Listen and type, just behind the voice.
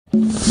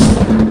This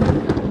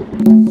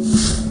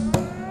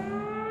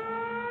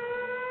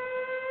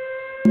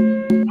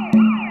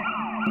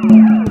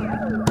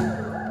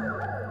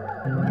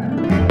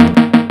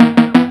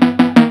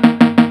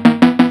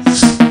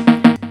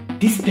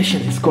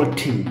patient is called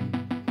Tim.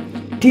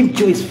 Tim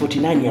Joe is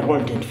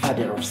 49-year-old and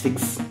father of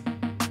 6.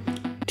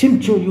 Tim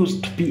Joe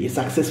used to be a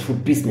successful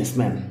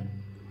businessman.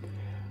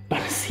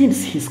 But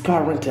since his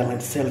car rental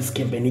and sales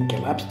company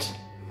collapsed,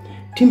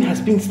 Tim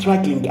has been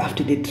struggling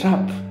after the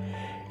drop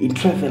in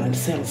travel and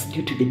sales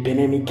due to the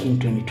pandemic in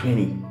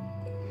 2020.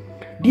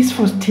 This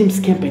forced Tim's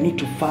company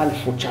to file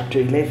for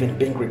Chapter 11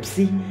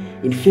 bankruptcy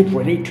in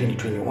February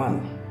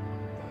 2021.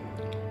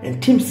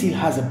 And Tim still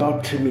has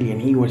about $3 million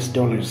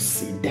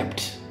in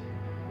debt.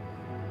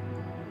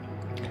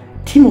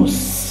 Tim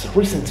was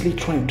recently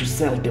trying to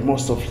sell the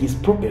most of his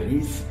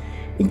properties,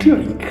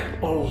 including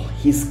all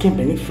his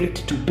company fleet,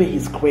 to pay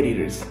his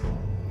creditors.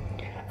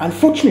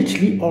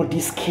 Unfortunately, all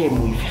this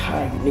came with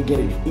high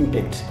negative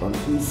impact on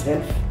his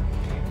health,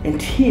 and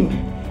Tim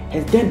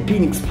has then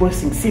been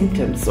expressing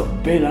symptoms of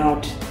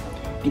burnout,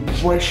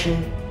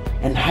 depression,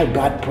 and high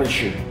blood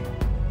pressure.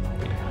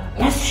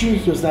 Last year,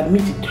 he was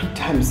admitted 3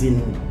 times in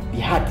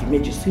the heart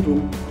emergency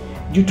room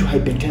due to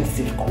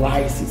hypertensive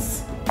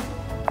crisis.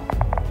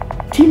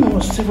 Tim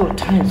was several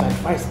times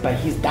advised by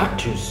his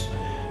doctors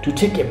to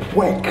take a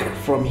break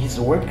from his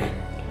work,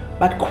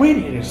 but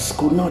creditors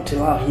could not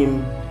allow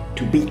him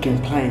to be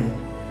compliant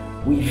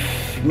with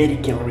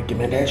medical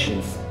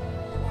recommendations.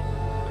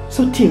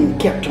 So Tim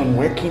kept on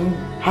working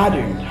harder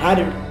and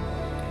harder,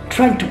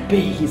 trying to pay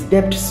his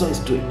debt so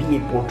as to be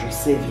able to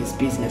save his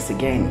business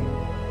again.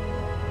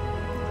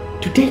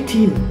 Today,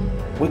 Tim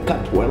woke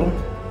up well,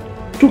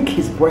 took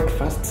his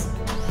breakfast,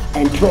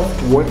 and drove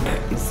to work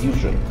as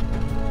usual.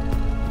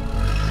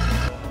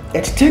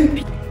 At 10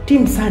 p.m.,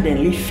 Tim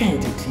suddenly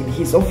fainted in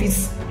his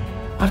office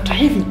after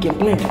having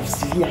complained of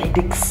severe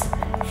headaches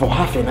for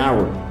half an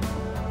hour.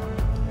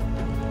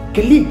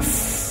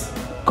 Colleagues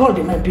called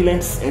an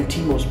ambulance and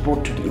Tim was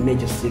brought to the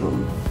emergency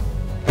room.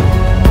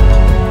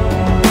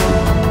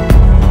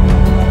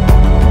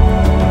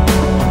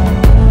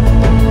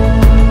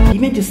 The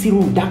emergency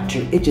room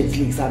doctor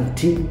urgently examined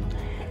Tim,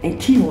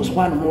 and Tim was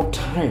one more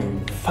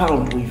time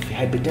found with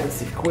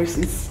hypertensive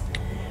crisis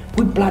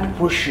with blood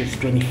pressures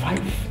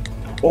 25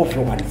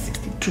 over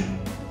 162.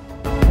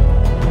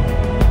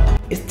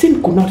 As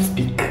Tim could not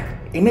speak,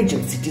 an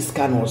urgent CT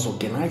scan was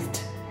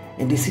organized,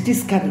 and the CT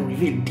scan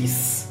revealed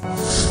this: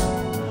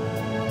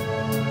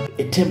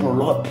 a temporal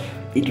lobe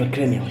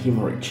intracranial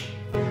hemorrhage.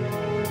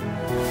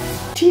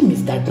 Tim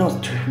is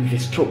diagnosed with a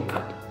stroke,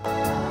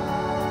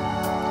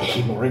 a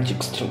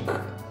hemorrhagic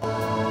stroke.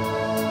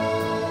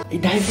 A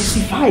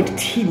diversified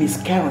team is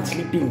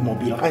currently being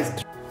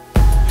mobilized.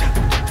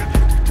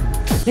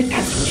 Let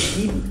us wish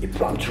him a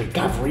prompt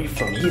recovery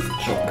from his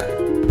stroke.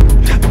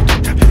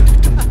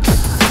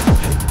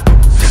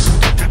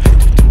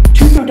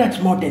 Do you know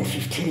that more than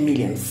 15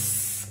 million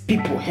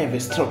people have a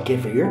stroke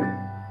every year?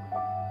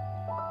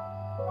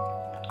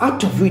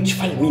 Out of which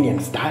 5 million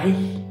die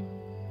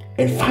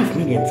and 5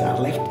 million are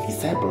left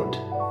disabled.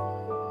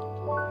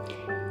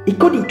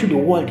 According to the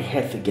World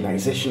Health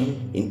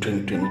Organization, in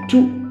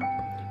 2022,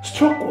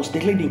 stroke was the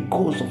leading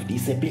cause of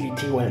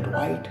disability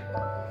worldwide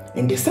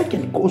and the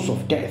second cause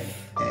of death.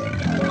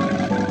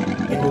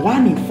 And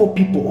 1 in 4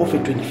 people over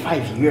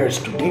 25 years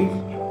today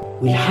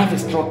will have a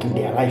stroke in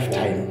their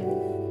lifetime.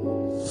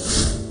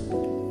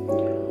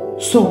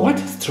 So what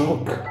is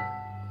stroke?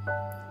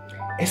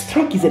 A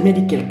stroke is a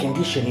medical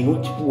condition in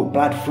which poor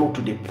blood flow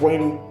to the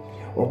brain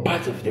or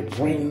parts of the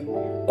brain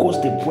cause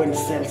the brain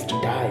cells to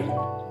die.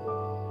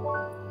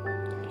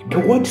 The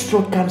word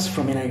stroke comes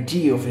from an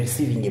idea of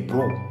receiving a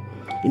blow,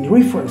 in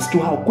reference to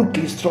how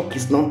quickly stroke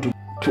is known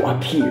to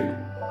appear.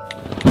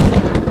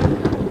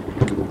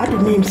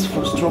 Other names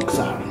for strokes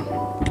are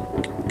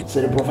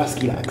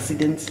cerebrovascular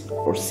accidents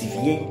or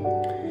CVA,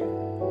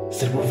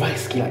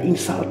 cerebrovascular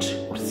insult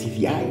or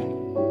CVI,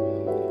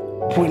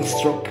 brain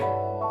stroke,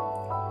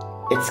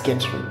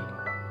 etc.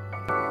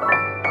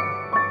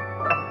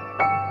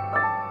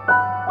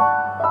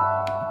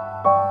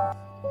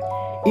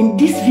 In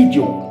this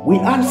video,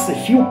 we'll answer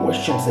a few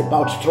questions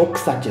about stroke,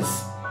 such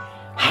as: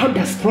 how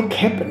does stroke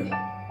happen?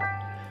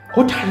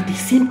 What are the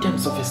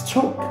symptoms of a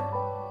stroke?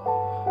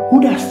 Who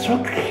does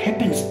stroke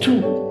happens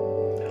to?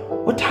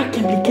 What are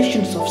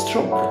complications of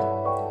stroke?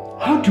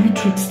 How do we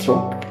treat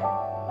stroke?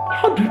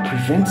 How do we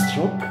prevent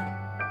stroke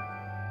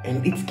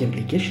and its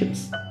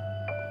complications?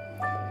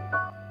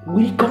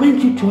 We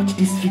recommend you to watch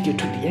this video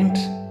to the end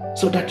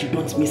so that you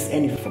don't miss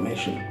any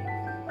information.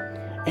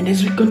 And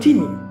as we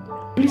continue,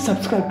 please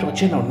subscribe to our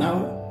channel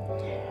now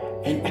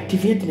and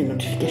activate the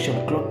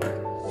notification clock.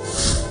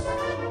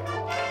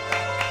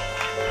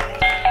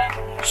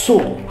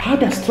 So, how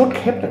does stroke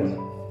happen?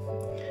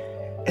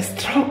 A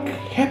stroke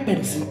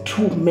happens in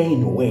 2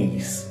 main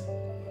ways.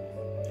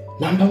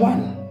 Number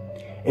 1,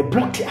 a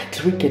blocked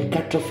artery can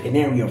cut off an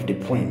area of the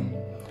brain.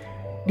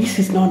 This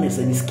is known as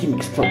an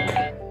ischemic stroke,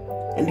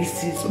 and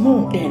this is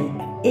more than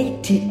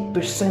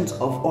 80%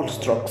 of all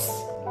strokes.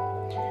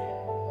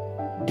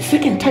 The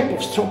second type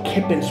of stroke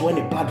happens when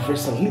a blood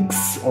vessel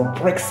leaks or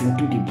breaks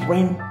into the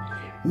brain,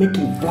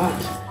 making blood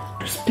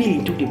to spill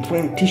into the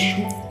brain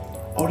tissue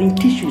or in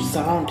tissues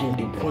surrounding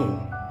the brain,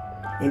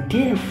 and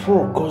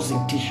therefore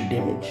causing tissue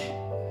damage.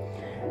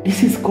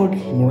 This is called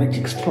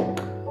hemorrhagic stroke.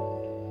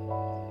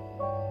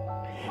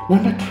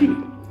 Number 3,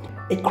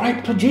 a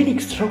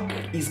cryptogenic stroke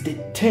is the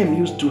term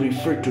used to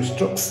refer to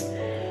strokes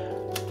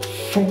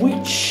for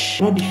which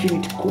no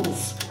definite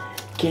cause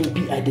can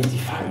be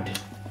identified.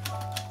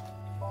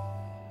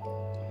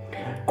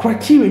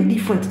 Criteria and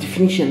different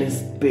definitions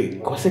as the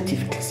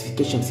causative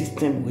classification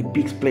system will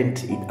be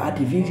explained in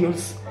other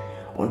videos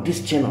on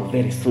this channel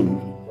very soon.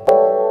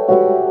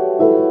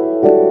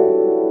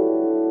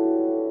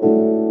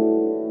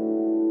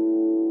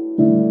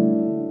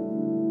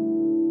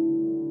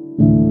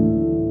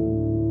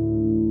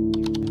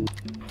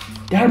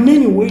 There are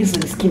many ways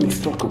an ischemic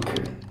stroke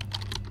occurs.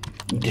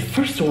 The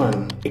first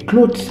one, a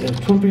clot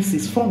thrombus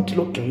is formed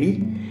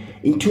locally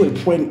into a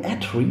brain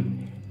artery,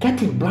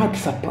 cutting blood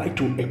supply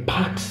to a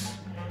part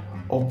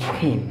of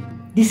brain.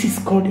 This is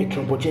called a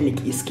thrombogenic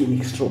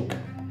ischemic stroke.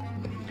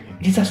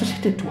 It is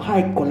associated to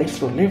high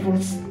cholesterol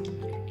levels,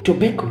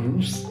 tobacco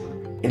use,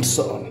 and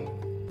so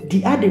on.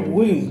 The other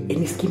way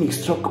an ischemic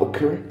stroke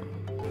occurs,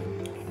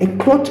 a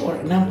clot or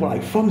an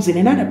emboli forms in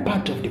another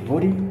part of the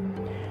body,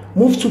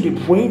 moves to the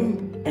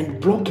brain and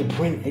blocks a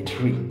brain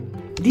artery.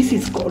 This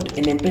is called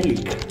an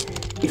embolic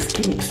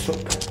ischemic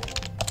stroke.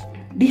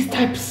 These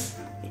types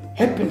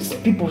happens to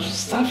people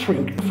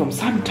suffering from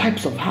some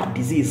types of heart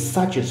disease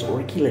such as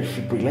auricular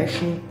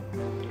fibrillation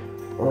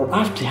or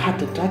after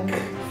heart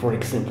attack, for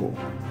example.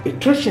 A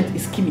transient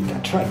ischemic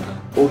attack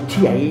or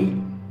TIA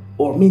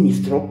or mini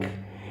stroke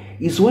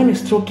is when a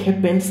stroke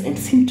happens and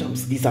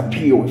symptoms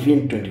disappear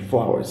within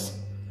 24 hours.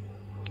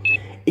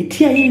 A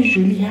TIA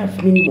usually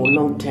have minimal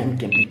long-term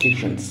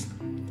complications,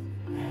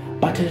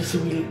 but as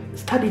we'll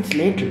study it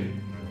later,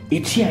 a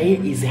TIA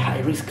is a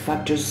high risk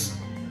factor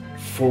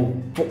for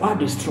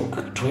other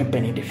stroke to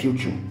happen in the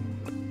future.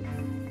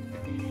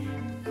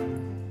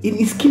 In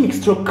ischemic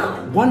stroke,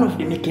 one of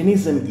the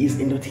mechanisms is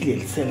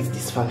endothelial cells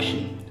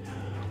dysfunction,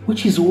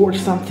 which is where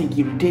something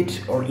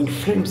irritates or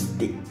inflames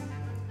the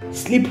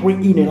slippery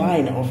inner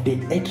line of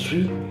the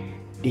artery,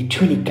 the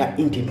tunica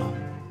intima.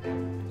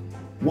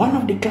 One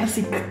of the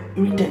classic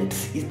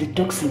irritants is the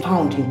toxin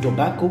found in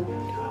tobacco,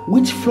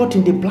 which float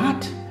in the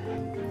blood.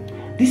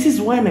 This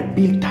is when a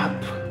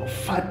build-up of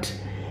fat,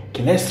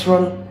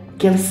 cholesterol,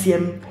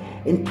 calcium,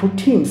 and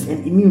proteins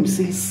and immune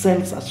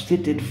cells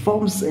associated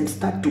forms and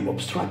start to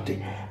obstruct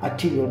the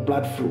arterial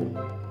blood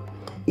flow.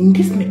 In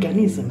this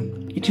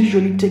mechanism, it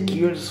usually takes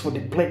years for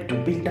the plaque to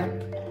build up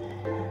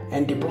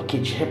and the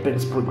blockage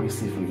happens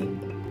progressively.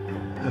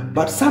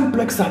 But some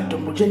plaques are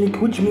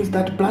thrombogenic, which means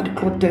that blood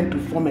clots tend to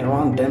form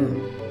around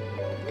them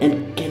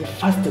and can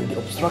fasten the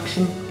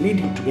obstruction,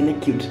 leading to an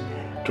acute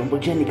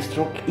thrombogenic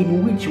stroke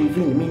in which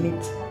within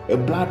minutes a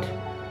blood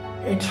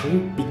artery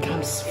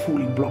becomes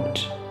fully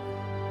blocked.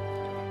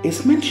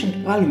 As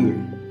mentioned earlier,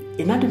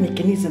 another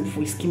mechanism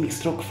for ischemic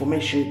stroke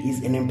formation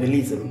is an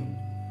embolism.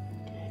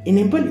 An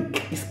embolic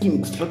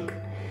ischemic stroke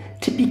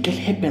typically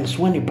happens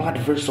when a blood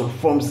vessel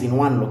forms in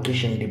one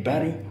location in the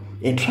body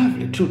and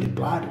travels through the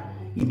blood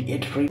in the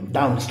artery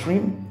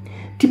downstream,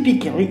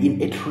 typically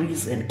in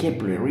arteries and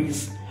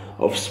capillaries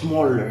of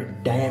smaller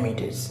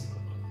diameters.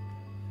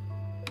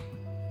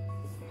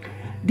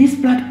 This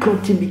blood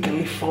clot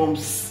typically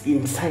forms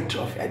in site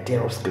of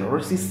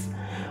atherosclerosis,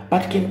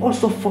 but can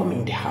also form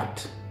in the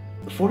heart.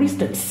 For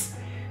instance,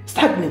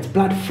 stagnant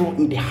blood flow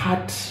in the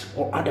heart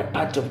or other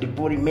parts of the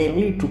body may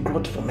lead to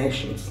clot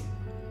formations.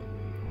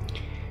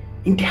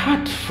 In the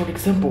heart, for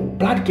example,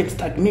 blood can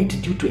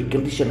stagnate due to a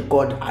condition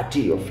called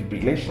arterial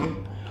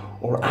fibrillation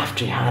or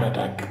after a heart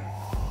attack.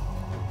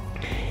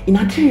 In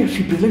arterial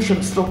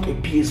fibrillation, stroke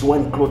appears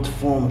when clot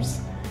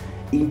forms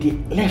in the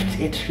left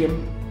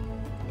atrium,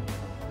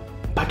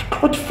 but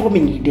clot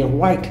forming in the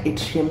right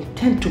atrium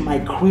tend to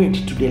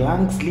migrate to the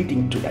lungs,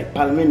 leading to a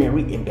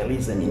pulmonary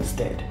embolism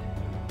instead.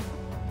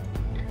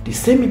 The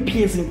same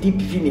appears in deep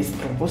venous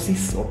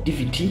thrombosis or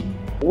DVT,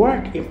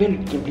 where the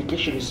embolic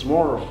complication is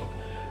more of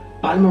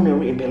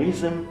pulmonary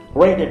embolism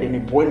rather than a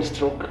brain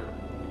stroke,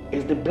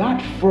 as the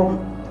blood from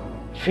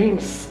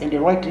veins in the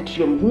right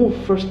atrium move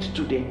first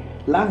to the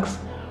lungs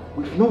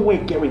with no way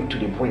getting to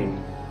the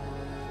brain.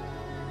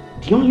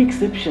 The only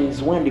exception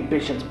is when the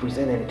patient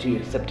presents an anterior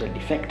receptor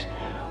defect,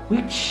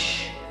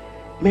 which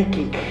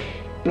making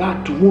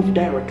blood to move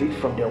directly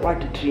from the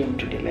right atrium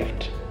to the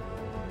left.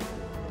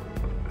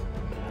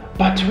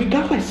 But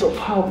regardless of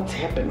how it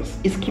happens,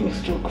 ischemic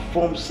stroke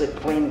forms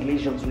brain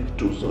lesions with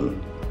two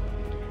zones,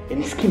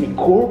 an ischemic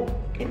core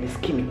and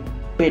ischemic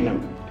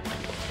plenum.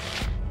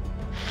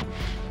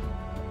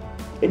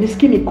 An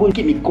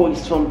ischemic core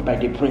is formed by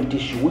the brain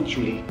tissue, which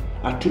will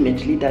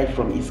ultimately die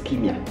from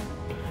ischemia.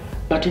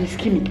 But an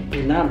ischemic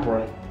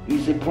penumbra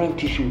is a brain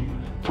tissue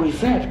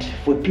preserved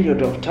for a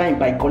period of time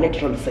by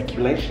collateral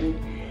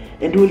circulation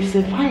and will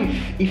survive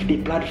if the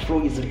blood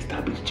flow is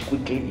reestablished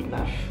quickly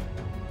enough.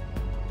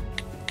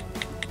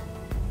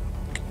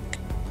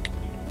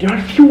 There are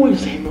few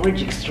ways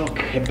hemorrhagic stroke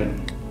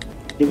happen.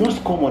 The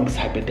most common is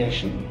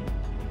hypertension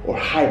or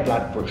high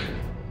blood pressure.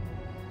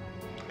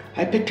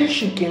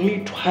 Hypertension can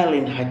lead to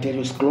hyaline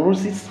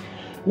arteriosclerosis,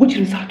 which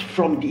results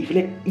from the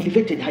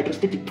elevated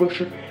hydrostatic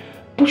pressure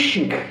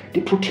pushing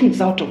the proteins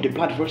out of the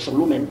blood vessel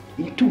lumen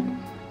into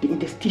the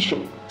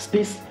interstitial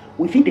space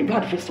within the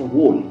blood vessel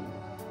wall.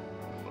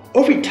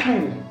 Over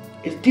time,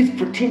 as these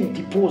proteins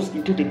deposit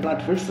into the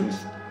blood vessels,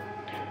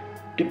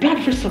 the blood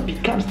vessel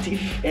becomes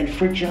stiff and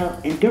fragile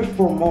and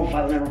therefore more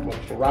vulnerable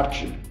for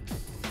rupture.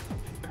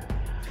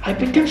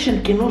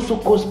 Hypertension can also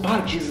cause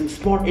bulges in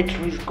small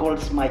arteries called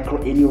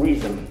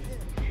microaneurysm.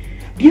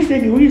 These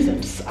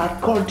aneurysms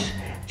are called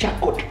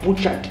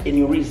Charcot-Bouchard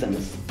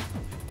aneurysms.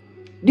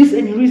 This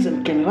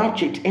aneurysm can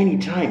rupture at any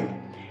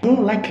time.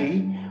 More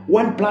likely,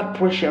 when blood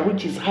pressure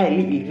reaches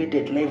highly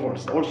elevated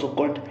levels, also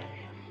called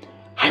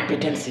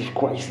hypertensive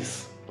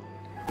crisis.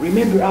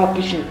 Remember our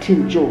patient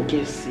Team Joe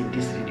case in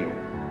this video.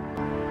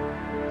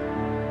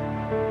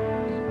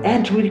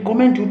 And we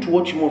recommend you to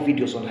watch more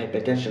videos on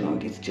hypertension on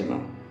this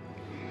channel.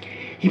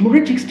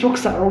 Hemorrhagic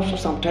strokes are also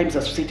sometimes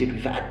associated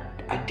with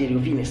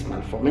arteriovenous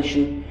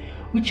malformation,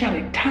 which are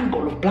a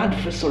tangle of blood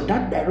vessels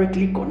that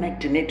directly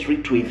connect an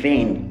artery to a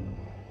vein.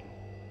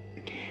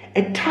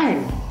 At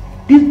times,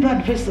 these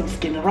blood vessels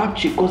can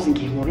rupture, causing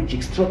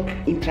hemorrhagic stroke,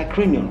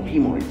 intracranial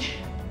hemorrhage.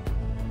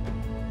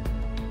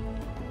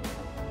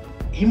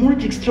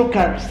 Hemorrhagic stroke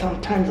are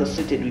sometimes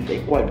associated with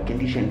a acquired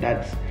condition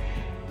that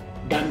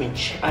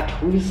damage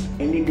arteries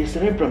and in the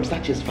cerebrum,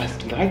 such as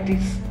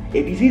vasculitis,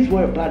 a disease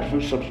where blood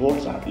vessel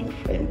walls are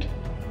inflamed.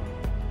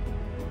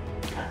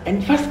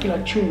 And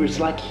vascular tumors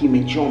like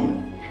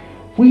hemangioma,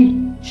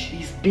 which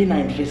is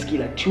benign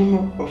vascular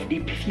tumor of the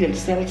epithelial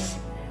cells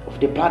of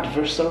the blood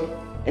vessel,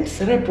 and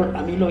cerebral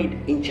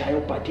amyloid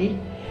angiopathy,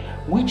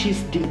 which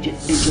is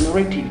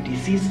degenerative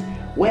disease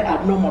where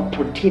abnormal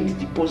proteins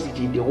deposit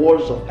in the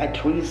walls of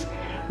arteries,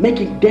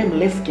 making them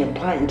less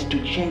compliant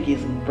to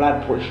changes in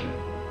blood pressure.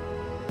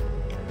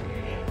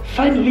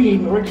 Finally,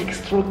 hemorrhagic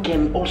stroke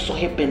can also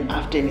happen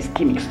after an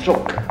ischemic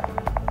stroke.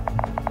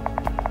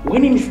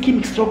 When an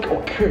ischemic stroke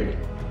occurs,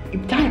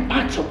 entire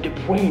parts of the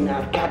brain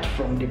are cut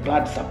from the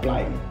blood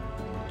supply.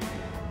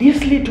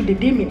 This leads to the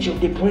damage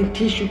of the brain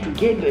tissue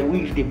together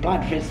with the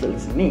blood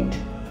vessels in it.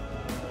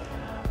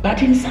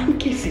 But in some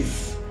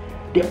cases,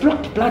 the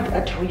blocked blood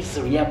arteries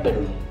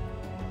reopen.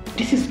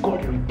 This is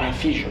called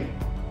reperfusion.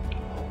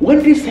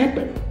 When this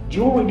happens,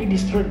 the already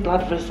destroyed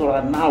blood vessels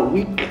are now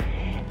weak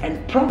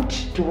and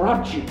prompt to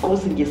rupture,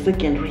 causing a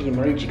secondary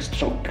hemorrhagic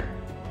stroke.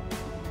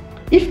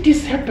 If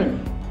this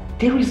happens,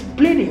 there is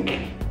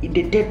bleeding in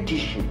the dead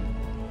tissue,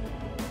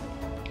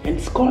 and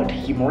it's called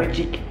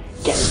hemorrhagic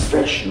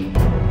conversion.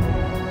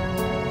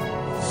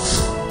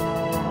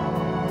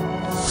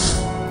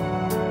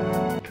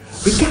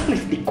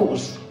 Regardless the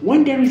cause,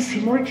 when there is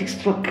hemorrhagic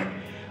stroke,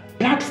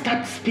 blood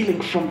starts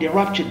spilling from the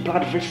ruptured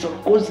blood vessel,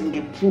 causing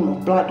a pool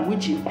of blood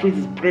which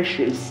increases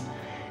pressures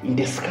in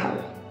the skull.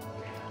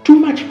 Too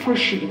much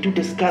pressure into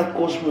the skull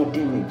causes more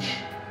damage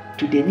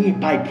to the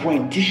nearby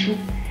brain tissue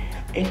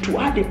and to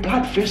other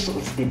blood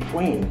vessels in the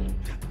brain.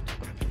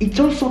 It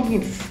also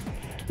means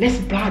less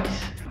blood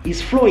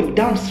is flowing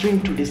downstream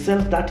to the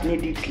cells that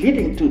need it,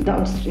 leading to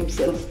downstream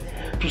cells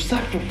to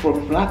suffer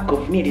from lack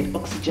of needed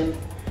oxygen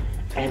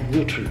and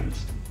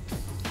nutrients.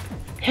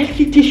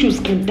 Healthy tissues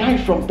can die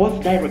from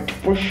both direct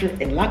pressure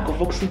and lack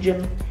of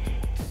oxygen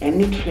and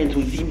nutrients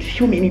within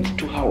few minutes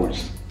to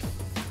hours.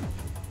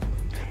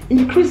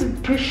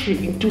 Increased pressure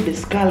into the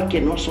skull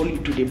can also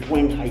lead to the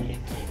brain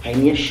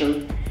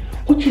herniation,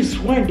 which is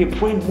when the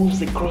brain moves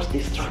across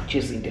the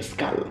structures in the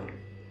skull.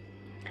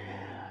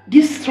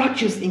 These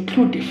structures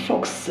include the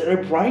falx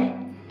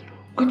cerebri,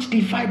 which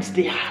divides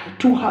the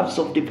two halves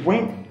of the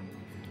brain,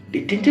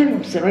 the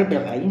tentorium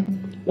cerebelli,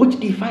 which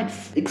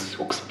divides its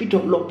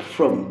occipital lobe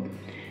from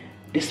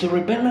the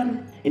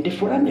cerebellum, and the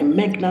foramen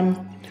magnum,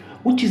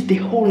 which is the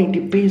hole in the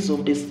base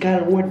of the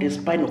skull where the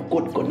spinal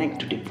cord connects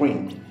to the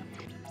brain.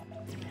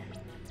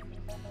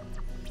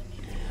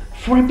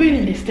 For a better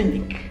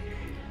understanding,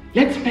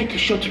 let's make a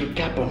short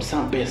recap on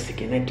some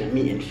basic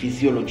anatomy and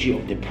physiology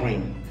of the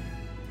brain.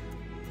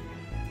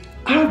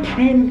 Our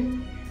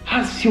brain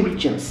has few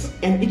regions,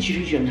 and each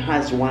region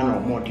has one or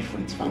more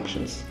different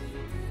functions.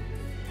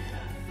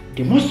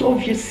 The most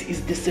obvious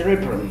is the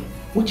cerebrum,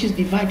 which is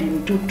divided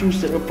into two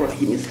cerebral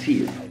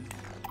hemispheres,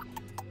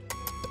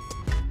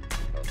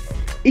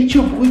 each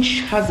of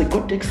which has a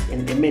cortex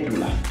and a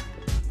medulla.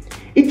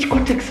 Each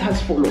cortex has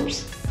four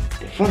lobes: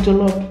 the frontal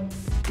lobe,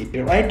 the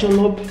parietal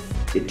lobe,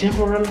 the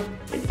temporal,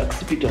 and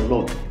occipital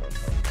lobe.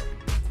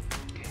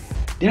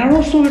 There are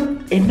also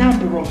a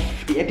number of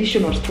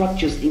additional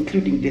structures,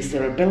 including the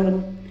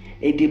cerebellum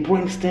and the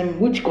brainstem,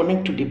 which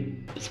connect to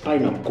the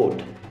spinal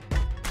cord.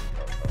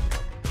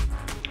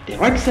 The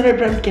right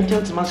cerebrum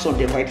controls muscle on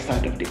the right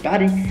side of the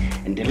body,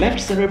 and the left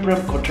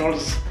cerebrum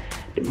controls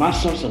the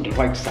muscles on the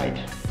right side.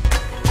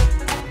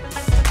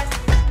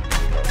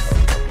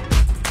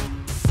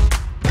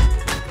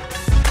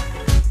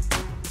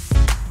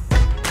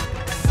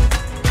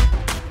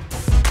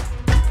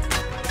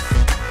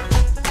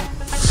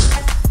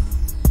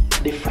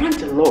 The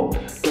frontal lobe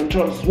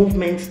controls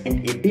movements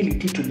and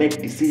ability to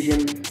make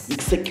decisions,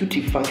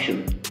 executive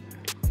function.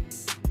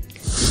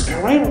 The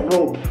parietal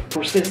lobe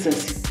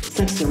processes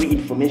sensory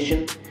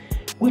information,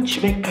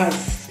 which makes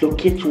us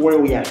locate where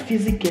we are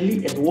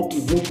physically and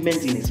walking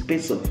movements in a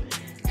space of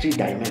 3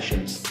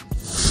 dimensions.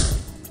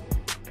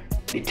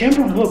 The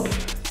temporal lobe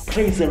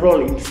plays a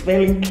role in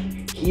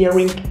smelling,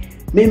 hearing,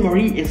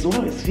 memory, as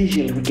well as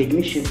visual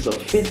recognitions of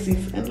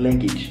faces and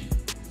language.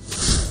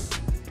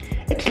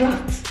 At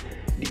last,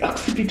 the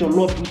occipital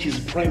lobe, which is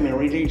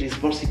primarily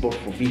responsible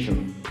for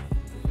vision.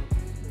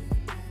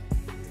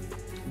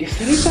 The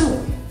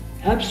cerebellum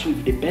helps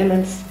with the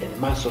balance and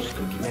muscles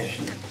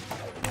coordination.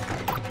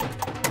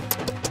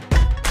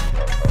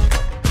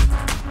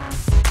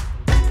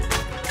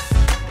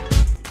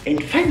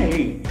 And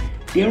finally,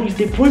 there is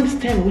the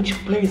brainstem, which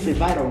plays a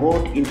vital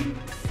role in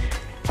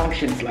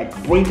functions like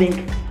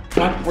breathing,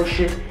 blood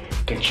pressure,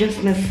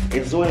 consciousness,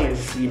 as well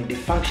as in the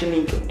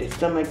functioning of the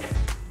stomach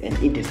and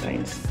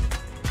intestines.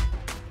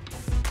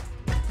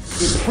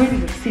 The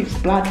brain receives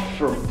blood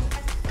from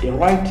the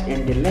right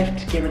and the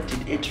left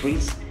carotid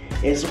arteries,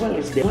 as well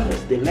as the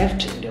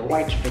left and the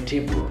right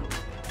vertebral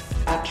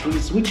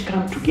arteries, which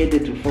come together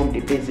to form the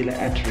basilar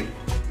artery.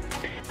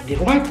 The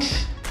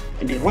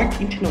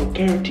right internal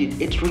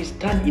carotid arteries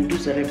turn into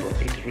cerebral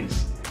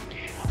arteries.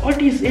 All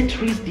these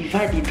arteries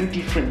divide into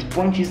different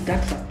branches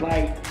that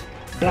supply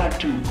blood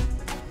to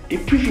the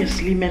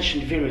previously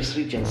mentioned various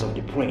regions of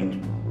the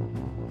brain.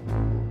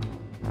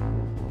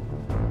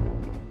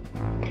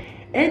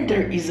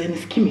 Either is an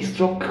ischemic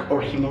stroke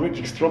or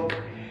hemorrhagic stroke.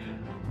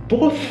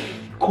 Both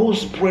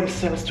cause brain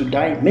cells to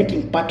die,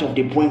 making part of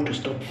the brain to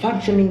stop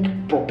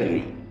functioning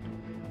properly.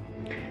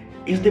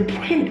 As the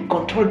brain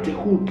controls the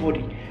whole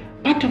body,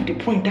 part of the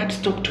brain that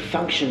stops to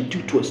function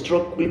due to a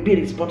stroke will be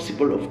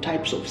responsible of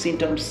types of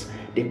symptoms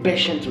the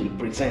patient will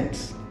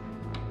present.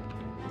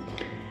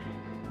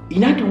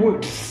 In other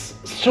words,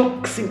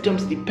 stroke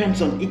symptoms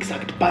depends on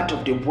exact part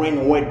of the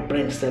brain where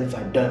brain cells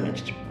are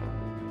damaged.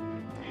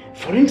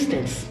 For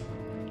instance,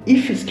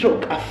 if a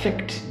stroke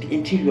affects the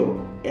anterior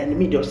and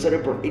medial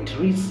cerebral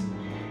arteries,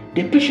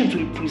 the patient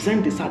will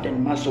present a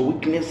sudden muscle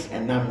weakness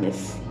and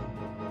numbness.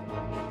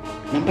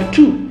 Number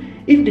 2,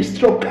 if the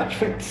stroke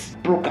affects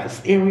Broca's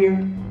area,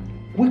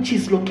 which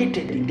is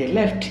located in the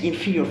left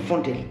inferior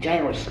frontal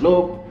gyrus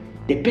lobe,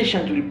 the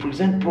patient will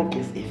present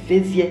Broca's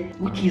aphasia,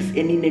 which is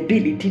an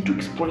inability to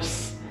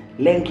express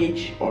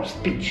language or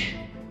speech.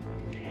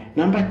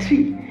 Number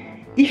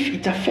 3, if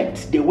it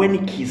affects the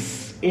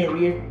Wernicke's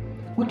area,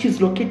 which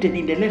is located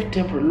in the left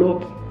temporal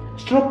lobe,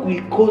 stroke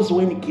will cause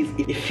Wernicke's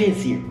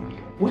aphasia,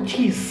 which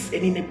is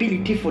an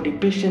inability for the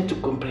patient to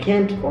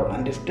comprehend or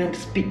understand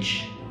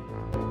speech.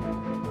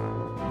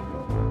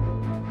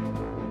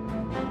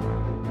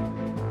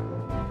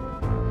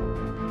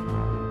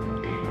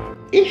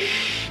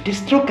 If the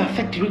stroke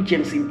affects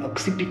regions in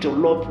occipital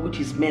lobe, which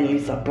is mainly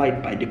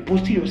supplied by the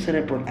posterior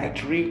cerebral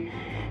artery,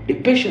 the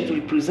patient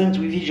will present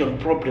with vision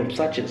problems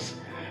such as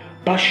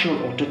partial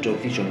or total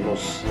vision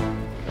loss.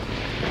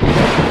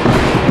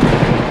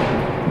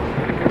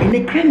 In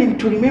a cranium,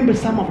 to remember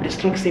some of the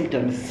stroke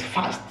symptoms is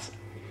first,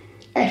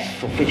 F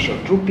for facial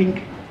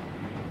drooping,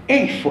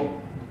 A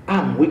for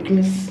arm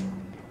weakness,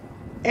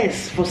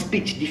 S for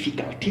speech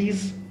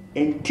difficulties,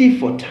 and T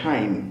for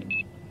time.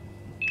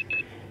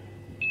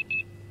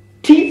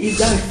 T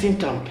is our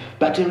symptom,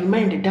 but a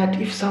reminder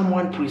that if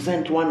someone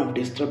presents one of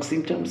the stroke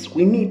symptoms,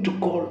 we need to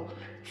call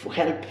for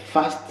help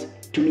fast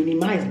to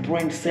minimize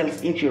brain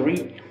cells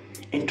injury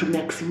and to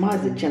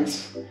maximize the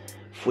chance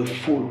for a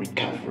full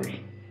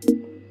recovery.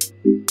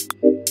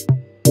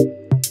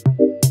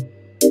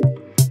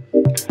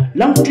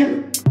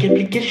 Long-term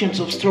complications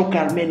of stroke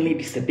are mainly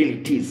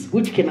disabilities,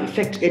 which can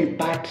affect any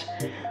part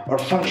or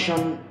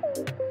function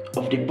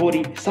of the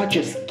body, such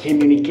as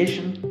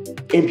communication,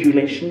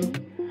 ambulation,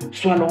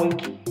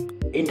 swallowing,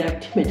 and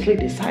ultimately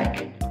the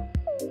psyche.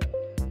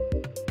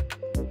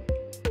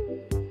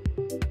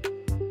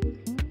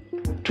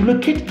 To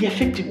locate the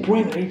affected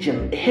brain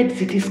region, a head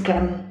CT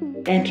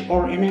scan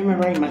and/or an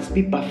MRI must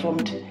be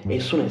performed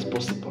as soon as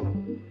possible.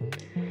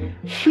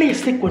 Flare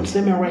sequence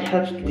MRI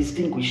helps to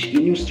distinguish a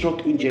new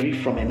stroke injury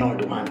from an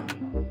old one.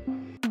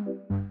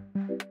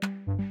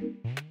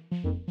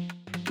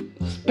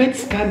 PET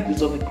scan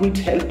is of great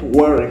help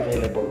where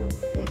available.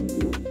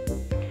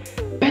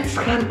 PET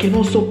scan can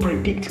also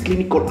predict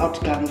clinical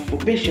outcomes for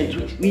patients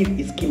with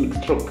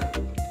ischemic stroke.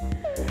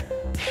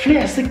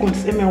 Flare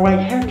sequence MRI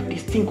helps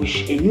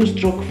distinguish a new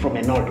stroke from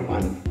an old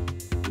one.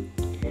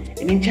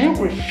 An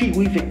angiography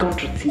with a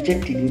contrast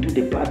injected into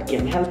the blood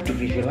can help to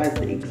visualize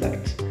the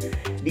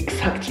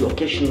exact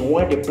location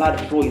where the blood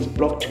flow is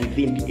blocked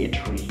within the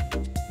artery.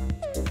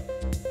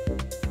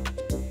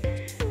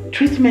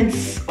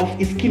 Treatments of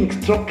ischemic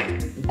stroke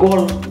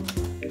goal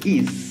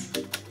is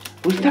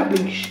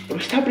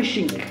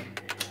reestablishing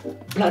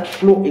blood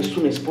flow as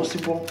soon as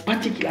possible,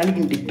 particularly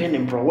in the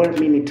penumbra where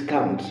minute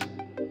count.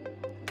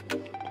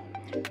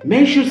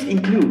 Measures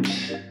include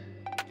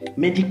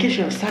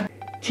medication such as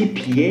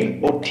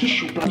TPA or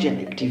tissue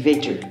plungent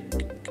activator,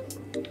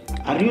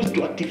 are used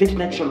to activate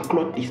natural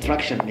clot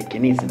destruction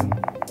mechanism.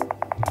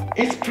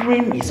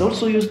 Aspirin is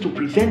also used to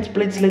prevent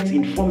platelets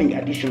in forming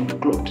additional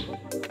clot.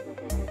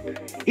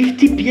 If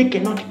TPA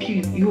cannot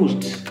be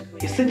used,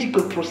 a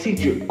surgical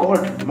procedure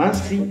called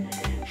MACI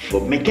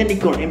for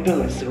mechanical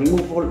impellance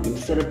removal in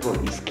cerebral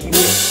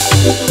ischemia,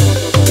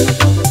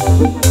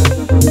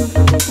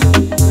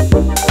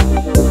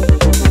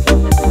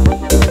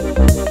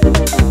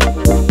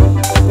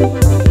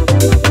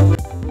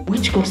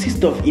 which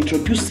consists of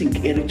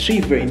introducing a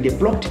retriever in the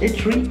blocked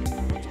artery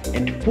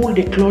and pull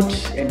the clot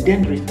and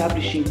then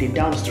reestablishing the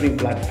downstream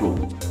blood flow.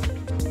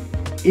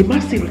 A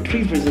MACI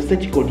retriever is a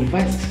surgical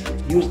device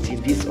used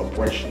in this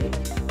operation.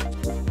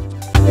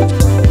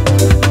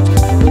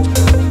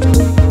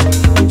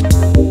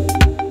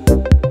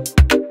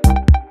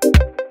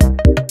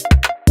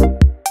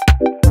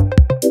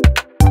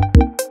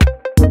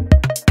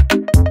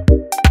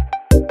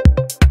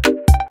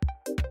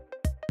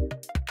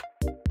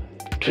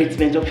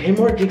 Treatment of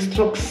hemorrhagic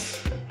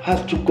strokes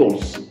has two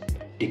goals.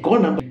 The goal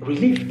number,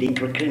 relieve the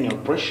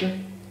intracranial pressure.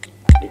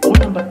 The goal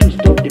number 2,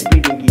 stop the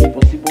bleeding if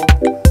possible.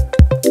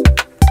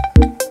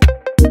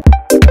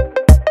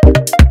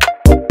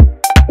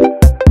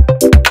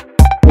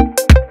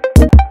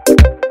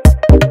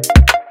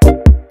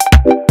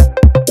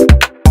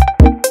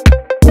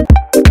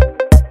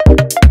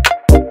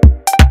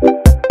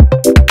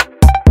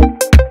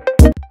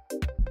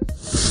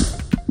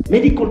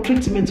 Medical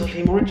treatments of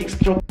hemorrhagic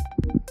stroke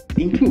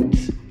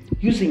includes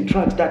using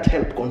drugs that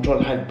help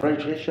control high blood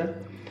pressure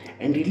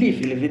and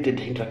relieve elevated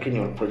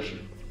intracranial pressure.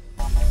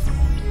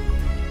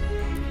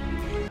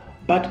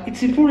 But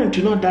it's important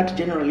to note that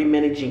generally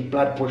managing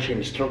blood pressure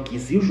in stroke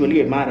is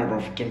usually a matter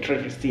of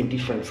controversy in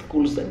different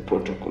schools and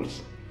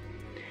protocols.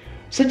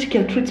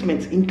 Surgical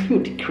treatments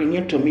include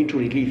craniotomy to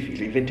relieve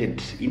elevated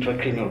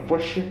intracranial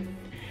pressure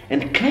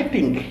and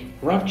clamping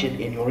ruptured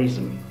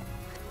aneurysm.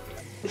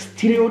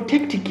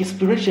 Stereotactic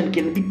aspiration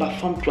can be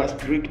performed to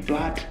aspirate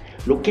blood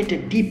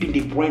located deep in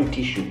the brain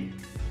tissue.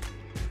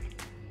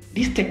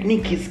 This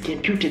technique is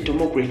computed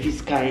tomography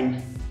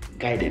scan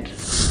guided.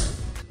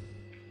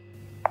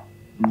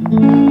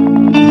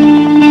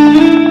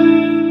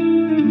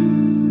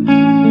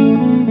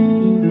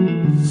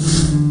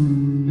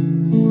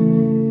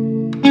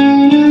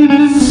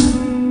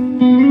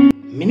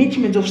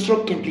 Management of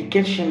stroke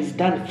complications is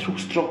done through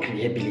stroke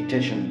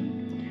rehabilitation.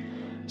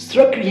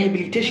 Stroke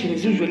rehabilitation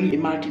is usually a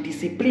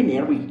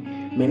multidisciplinary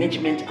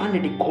management under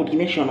the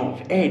coordination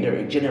of either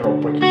a general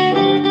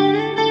practitioner,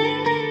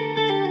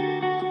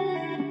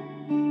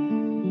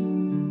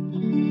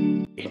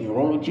 a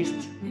neurologist,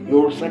 a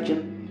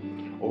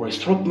neurosurgeon, or a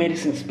stroke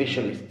medicine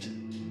specialist.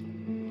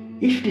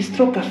 If the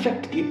stroke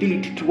affects the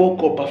ability to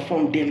walk or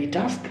perform daily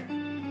tasks,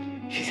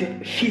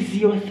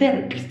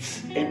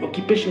 physiotherapists and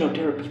occupational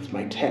therapists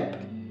might help.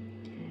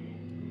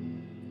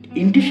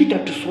 In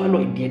difficult to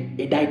swallow, a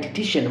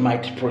dietitian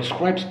might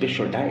prescribe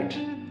special diet.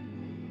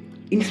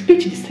 In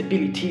speech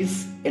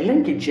disabilities, a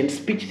language and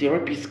speech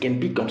therapist can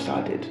be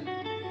consulted.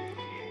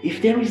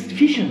 If there is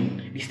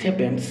vision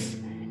disturbance,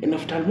 an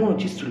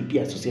ophthalmologist will be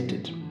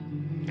associated.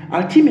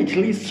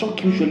 Ultimately,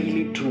 stroke usually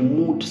leads to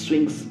mood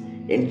swings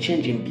and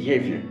change in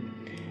behavior.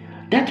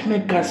 That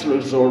makes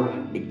counselors or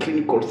a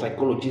clinical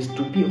psychologist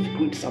to be of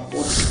great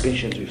support to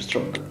patients with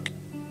stroke.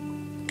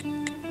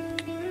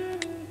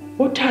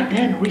 What are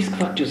then risk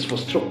factors for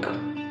stroke?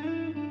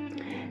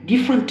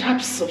 Different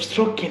types of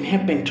stroke can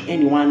happen to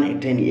anyone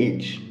at any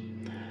age,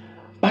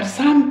 but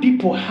some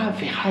people have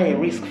higher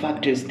risk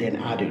factors than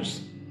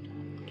others.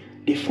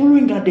 The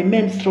following are the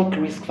main stroke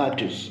risk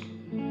factors.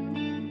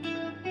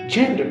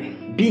 Gender,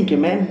 being a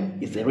man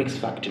is a risk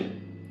factor.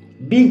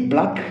 Being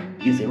black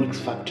is a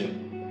risk factor.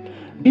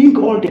 Being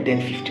older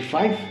than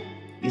 55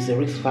 is a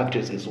risk factor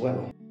as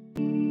well.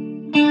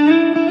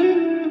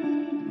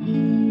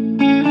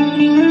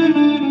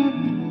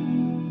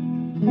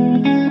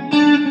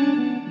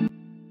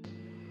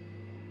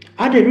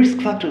 Other risk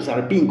factors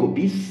are being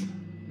obese,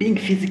 being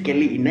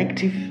physically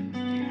inactive,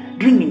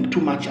 drinking too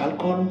much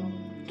alcohol,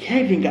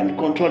 having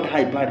uncontrolled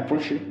high blood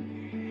pressure,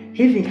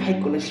 having high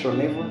cholesterol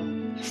level,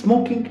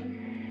 smoking,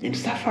 and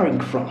suffering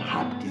from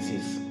heart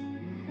disease.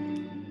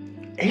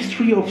 A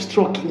history of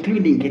stroke,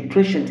 including a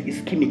transient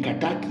ischemic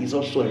attack, is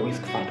also a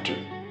risk factor.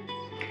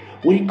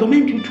 We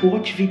recommend you to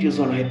watch videos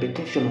on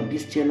hypertension on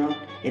this channel,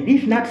 and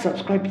if not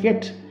subscribed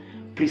yet,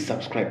 please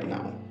subscribe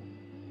now.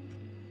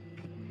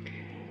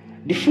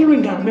 The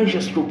following are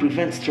measures to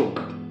prevent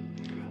stroke.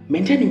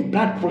 Maintaining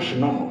blood pressure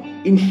normal.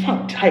 In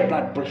fact, high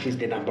blood pressure is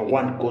the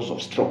 #1 cause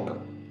of stroke.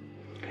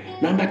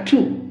 Number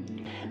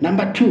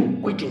two,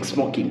 quitting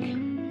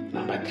smoking.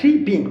 Number 3,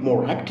 being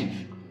more active.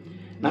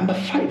 Number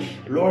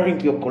 5,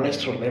 lowering your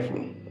cholesterol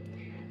level.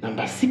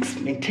 Number 6,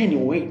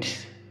 maintaining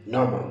weight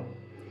normal.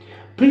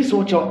 Please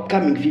watch our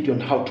upcoming video on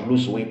how to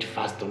lose weight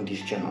fast on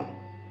this channel.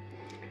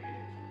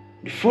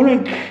 The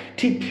following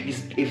tip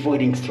is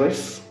avoiding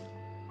stress.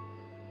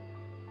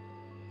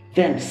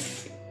 Then,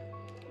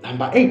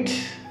 number 8,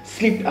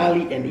 sleep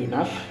early and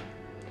enough.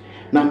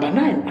 Number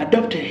 9,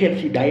 adopt a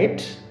healthy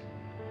diet.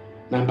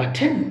 Number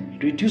 10,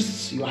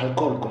 reduce your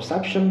alcohol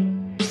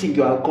consumption. Reducing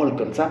your alcohol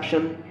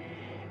consumption,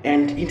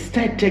 and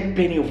instead take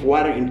plenty of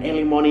water in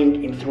early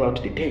morning and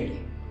throughout the day.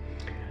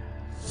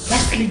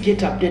 Lastly, get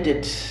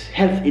updated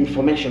health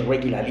information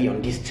regularly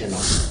on this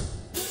channel.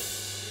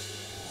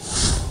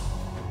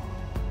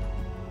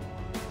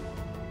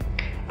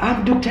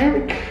 I'm Dr.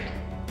 Eric.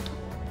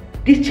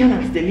 These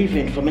channels deliver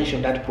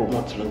information that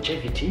promotes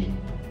longevity,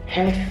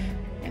 health,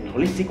 and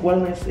holistic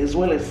wellness, as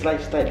well as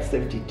lifestyle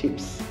safety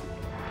tips.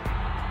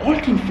 All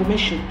the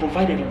information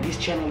provided on this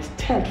channel is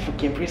tailored for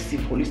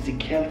comprehensive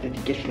holistic health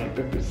educational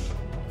purpose.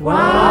 Wow!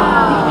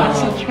 If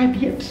you haven't subscribed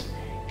yet,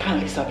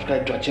 kindly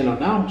subscribe to our channel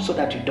now so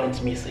that you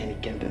don't miss any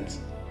content.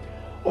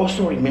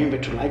 Also remember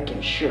to like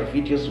and share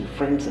videos with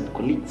friends and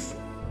colleagues.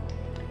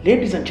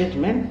 Ladies and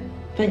gentlemen,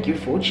 thank you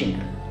for watching.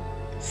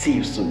 See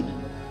you soon.